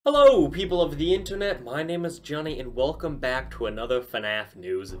Hello, people of the internet, my name is Johnny and welcome back to another FNAF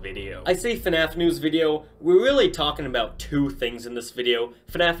news video. I say FNAF news video, we're really talking about two things in this video,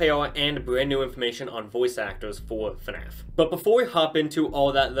 FNAF AR and brand new information on voice actors for FNAF. But before we hop into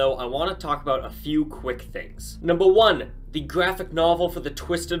all that though, I want to talk about a few quick things. Number one, the graphic novel for the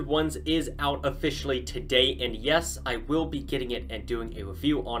Twisted Ones is out officially today, and yes, I will be getting it and doing a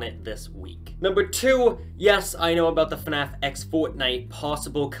review on it this week. Number two, yes, I know about the FNAF X Fortnite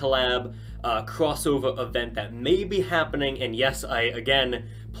possible collab crossover event that may be happening, and yes, I again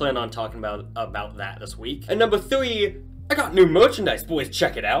plan on talking about that this week. And number three, I got new merchandise, boys,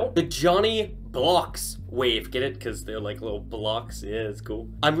 check it out. The JonnyBlox wave, get it? Because they're like little blocks, yeah, it's cool.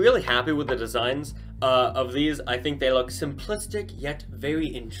 I'm really happy with the designs of these. I think they look simplistic, yet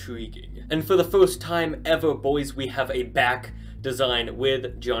very intriguing. And for the first time ever, boys, we have a back design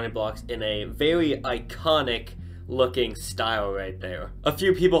with JonnyBlox in a very iconic looking style right there. A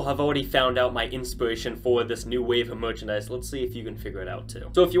few people have already found out my inspiration for this new wave of merchandise. Let's see if you can figure it out too.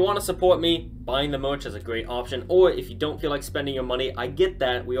 So if you want to support me, buying the merch is a great option, or if you don't feel like spending your money, I get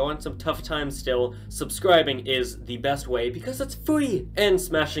that. We are in some tough times still. Subscribing is the best way because it's free, and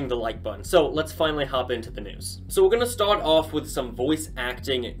smashing the like button. So let's finally hop into the news. So we're gonna start off with some voice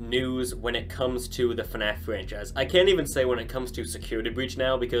acting news when it comes to the FNAF franchise. I can't even say when it comes to Security Breach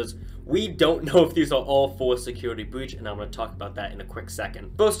now because we don't know if these are all for Security Breach, and I'm going to talk about that in a quick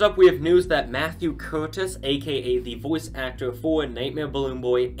second. First up, we have news that Matthew Curtis, aka the voice actor for Nightmare Balloon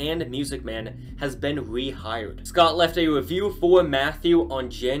Boy and Music Man, has been rehired. Scott left a review for Matthew on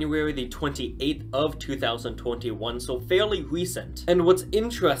January the 28th of 2021, so fairly recent. And what's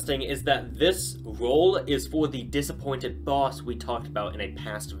interesting is that this role is for the Disappointed Boss we talked about in a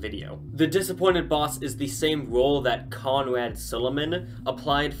past video. The Disappointed Boss is the same role that Conrad Solomon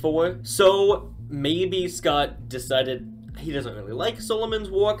applied for, so maybe Scott decided he doesn't really like Solomon's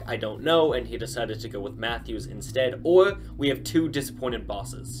work, I don't know, and he decided to go with Matthews instead, or we have two disappointed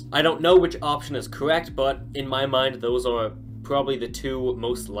bosses. I don't know which option is correct, but in my mind, those are probably the two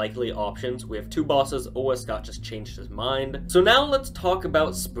most likely options. We have two bosses, or Scott just changed his mind. So now let's talk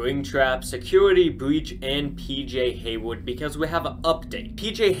about Springtrap, Security Breach, and PJ Haywood, because we have an update.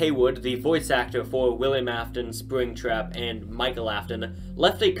 PJ Haywood, the voice actor for William Afton, Springtrap, and Michael Afton,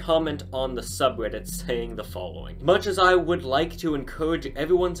 left a comment on the subreddit saying the following. Much as I would like to encourage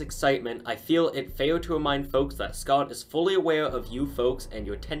everyone's excitement, I feel it fair to remind folks that Scott is fully aware of you folks and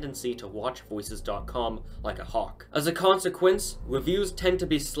your tendency to watch voices.com like a hawk. As a consequence, reviews tend to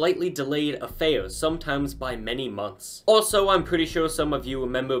be slightly delayed affairs, sometimes by many months. Also, I'm pretty sure some of you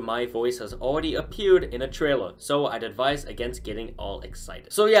remember my voice has already appeared in a trailer, so I'd advise against getting all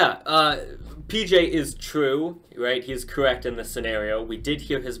excited. So yeah, PJ is true, right? He's correct in this scenario. We did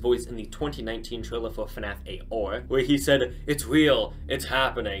hear his voice in the 2019 trailer for FNAF AR, where he said, "It's real, it's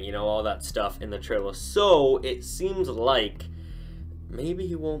happening," you know, all that stuff in the trailer. So it seems like maybe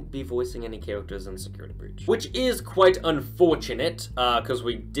he won't be voicing any characters in Security Breach. Which is quite unfortunate, because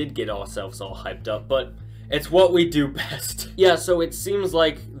we did get ourselves all hyped up, but it's what we do best. Yeah, so it seems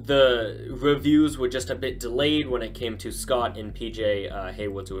like the reviews were just a bit delayed when it came to Scott and PJ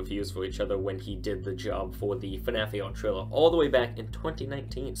Haywood's reviews for each other when he did the job for the FNAF AR trailer all the way back in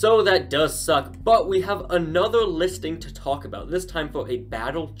 2019. So that does suck, but we have another listing to talk about, this time for a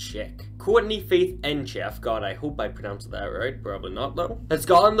battle chick. Courtney Faith Enchef, God, I hope I pronounced that right, probably not though, has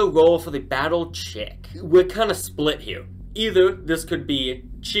gotten the role for the battle chick. We're kind of split here. Either this could be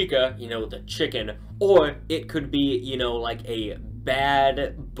Chica, you know, the chicken, or it could be, you know, like a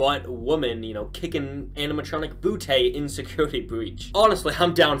bad butt woman, you know, kicking animatronic bootay in Security Breach. Honestly,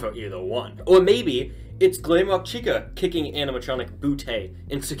 I'm down for either one. Or maybe it's Glamrock Chica kicking animatronic bootay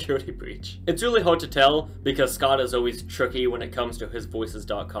in Security Breach. It's really hard to tell because Scott is always tricky when it comes to his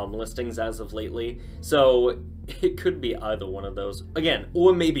voices.com listings as of lately, so it could be either one of those. Again,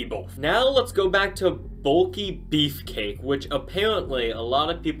 or maybe both. Now let's go back to Bulky Beefcake, which apparently a lot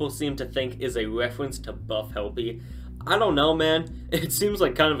of people seem to think is a reference to Buff Helpy. I don't know, man. It seems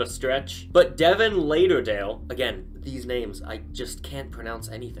like kind of a stretch. But Devin Lauderdale, again, these names, I just can't pronounce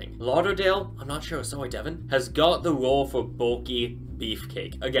anything. Lauderdale, I'm not sure, sorry Devin, has got the role for Bulky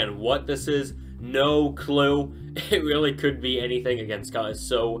Beefcake. Again, what this is, no clue. It really could be anything. Again, Scott is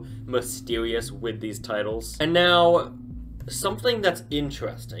so mysterious with these titles. And now, something that's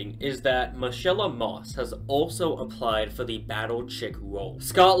interesting is that Michelle Moss has also applied for the Battle Chick role.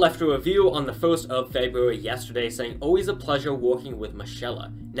 Scott left a review on the 1st of February yesterday saying, "Always a pleasure working with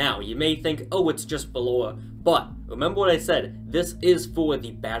Michelle." Now, you may think, oh, it's just below her, but remember what I said, this is for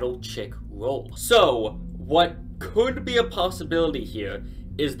the Battle Chick role. So, what could be a possibility here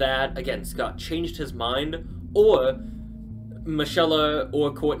is that, again, Scott changed his mind, or Michelle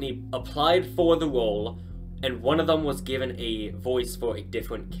or Courtney applied for the role, and one of them was given a voice for a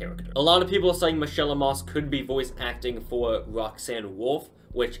different character. A lot of people are saying Michelle Moss could be voice acting for Roxanne Wolf,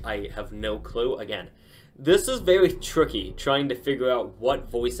 which I have no clue. Again, this is very tricky, trying to figure out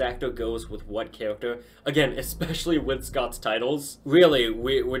what voice actor goes with what character. Again, especially with Scott's titles. Really,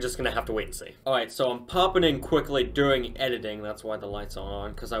 we're just gonna have to wait and see. Alright, so I'm popping in quickly during editing, that's why the lights are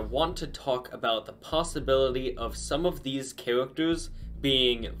on, because I want to talk about the possibility of some of these characters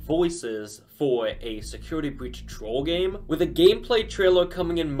being voices for a Security Breach troll game. With a gameplay trailer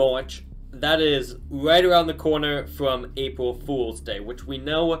coming in March, that is right around the corner from April Fool's Day, which we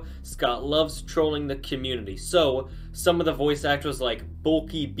know Scott loves trolling the community. So some of the voice actors like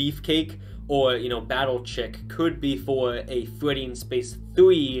Bulky Beefcake or, you know, Battle Chick could be for a Freddy in Space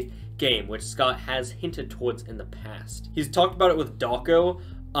 3 game, which Scott has hinted towards in the past. He's talked about it with Dawko,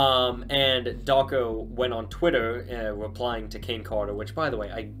 and Dawko went on Twitter replying to Kane Carter, which, by the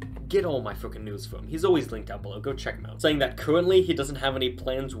way, I get all my freaking news from. He's always linked down below, go check him out. Saying that currently he doesn't have any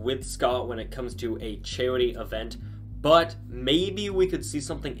plans with Scott when it comes to a charity event, but maybe we could see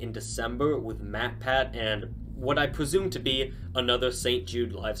something in December with MatPat and what I presume to be another St.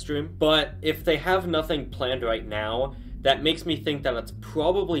 Jude livestream. But if they have nothing planned right now, that makes me think that it's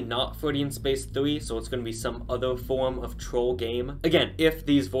probably not Freddy in Space 3, so it's going to be some other form of troll game. Again, if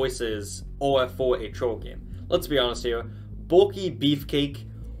these voices are for a troll game. Let's be honest here, Bulky Beefcake,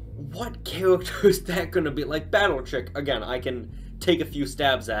 what character is that going to be? Like Battle Chick, again, I can take a few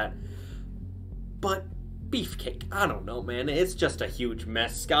stabs at, but Beefcake, I don't know, man, it's just a huge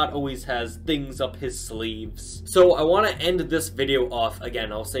mess. Scott always has things up his sleeves. So I want to end this video off,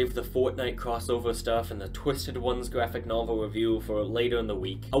 again, I'll save the Fortnite crossover stuff and the Twisted Ones graphic novel review for later in the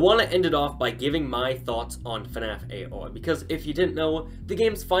week. I want to end it off by giving my thoughts on FNAF AR, because if you didn't know, the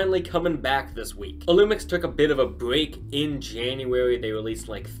game's finally coming back this week. Illumix took a bit of a break in January. They released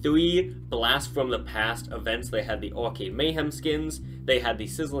like 3 Blast from the Past events. They had the Arcade Mayhem skins, they had the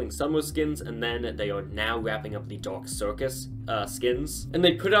Sizzling Summer skins, and then they are now wrapping up the Dark Circus skins. And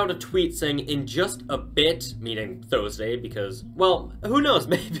they put out a tweet saying in just a bit, meaning Thursday, because, well, who knows,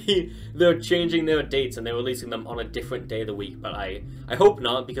 maybe they're changing their dates and they're releasing them on a different day of the week, but I hope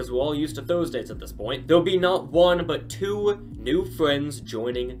not, because we're all used to Thursdays at this point. There'll be not 1, but 2 new friends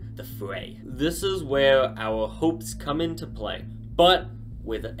joining the fray. This is where our hopes come into play, but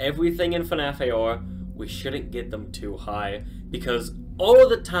with everything in FNAF AR, we shouldn't get them too high, because all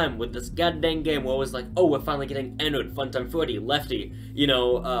the time with this goddamn game, we're always like, oh, we're finally getting entered, Funtime Freddy, Lefty, you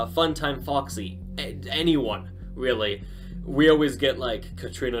know, Funtime Foxy, anyone, really. We always get, like,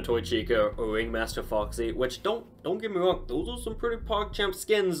 Katrina Toy Chica or Ringmaster Foxy, which, don't get me wrong, those are some pretty PogChamp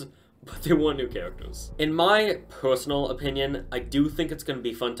skins, but they want new characters. In my personal opinion, I do think it's going to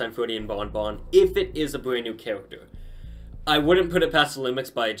be Funtime Freddy and Bon Bon if it is a brand new character. I wouldn't put it past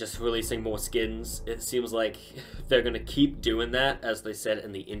Illumix by just releasing more skins. It seems like they're gonna keep doing that, as they said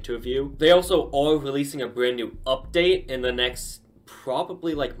in the interview. They also are releasing a brand new update in the next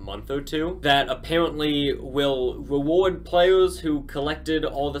probably like month or 2 that apparently will reward players who collected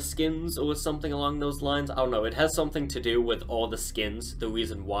all the skins or something along those lines. I don't know, it has something to do with all the skins, the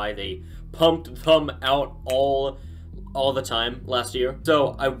reason why they pumped them out all the time last year.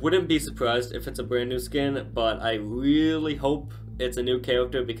 So I wouldn't be surprised if it's a brand new skin, but I really hope it's a new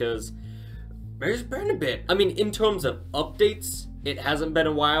character because there's been a bit. I mean, in terms of updates, it hasn't been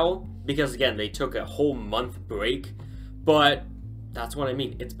a while because again, they took a whole month break, but that's what I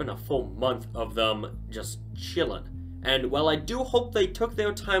mean. It's been a full month of them just chilling. And while I do hope they took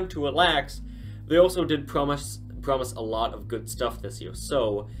their time to relax, they also did promise a lot of good stuff this year.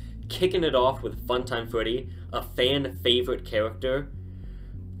 So kicking it off with Funtime Freddy, a fan favorite character,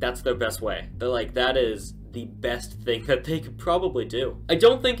 that's their best way. They're like, that is the best thing that they could probably do. I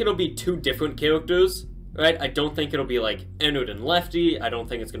don't think it'll be 2 different characters, right? I don't think it'll be like Ennard and Lefty. I don't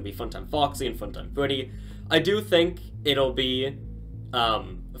think it's gonna be Funtime Foxy and Funtime Freddy. I do think it'll be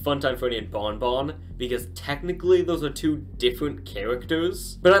Funtime Freddy and Bon Bon, because technically those are 2 different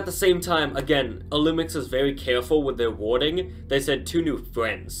characters. But at the same time, again, Illumix is very careful with their wording. They said 2 new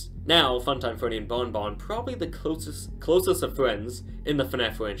friends. Now, Funtime Freddy and Bon Bon, probably the closest of friends in the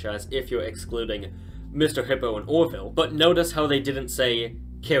FNAF franchise, if you're excluding Mr. Hippo and Orville. But notice how they didn't say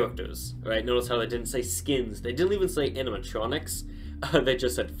characters, right? Notice how they didn't say skins. They didn't even say animatronics. They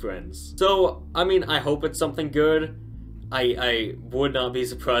just said friends. So, I mean, I hope it's something good. I would not be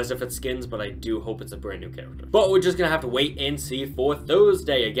surprised if it's skins, but I do hope it's a brand new character. But we're just gonna have to wait and see for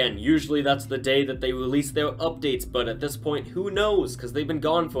Thursday. Again, usually that's the day that they release their updates, but at this point, who knows, because they've been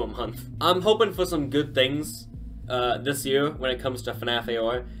gone for a month. I'm hoping for some good things this year when it comes to FNAF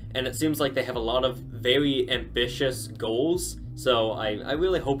AR, and it seems like they have a lot of very ambitious goals. So I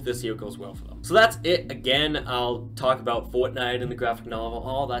really hope this year goes well for them. So that's it. Again, I'll talk about Fortnite and the graphic novel,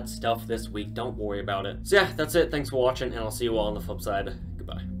 all that stuff this week. Don't worry about it. So yeah, that's it. Thanks for watching, and I'll see you all on the flip side.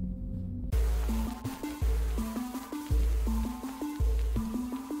 Goodbye.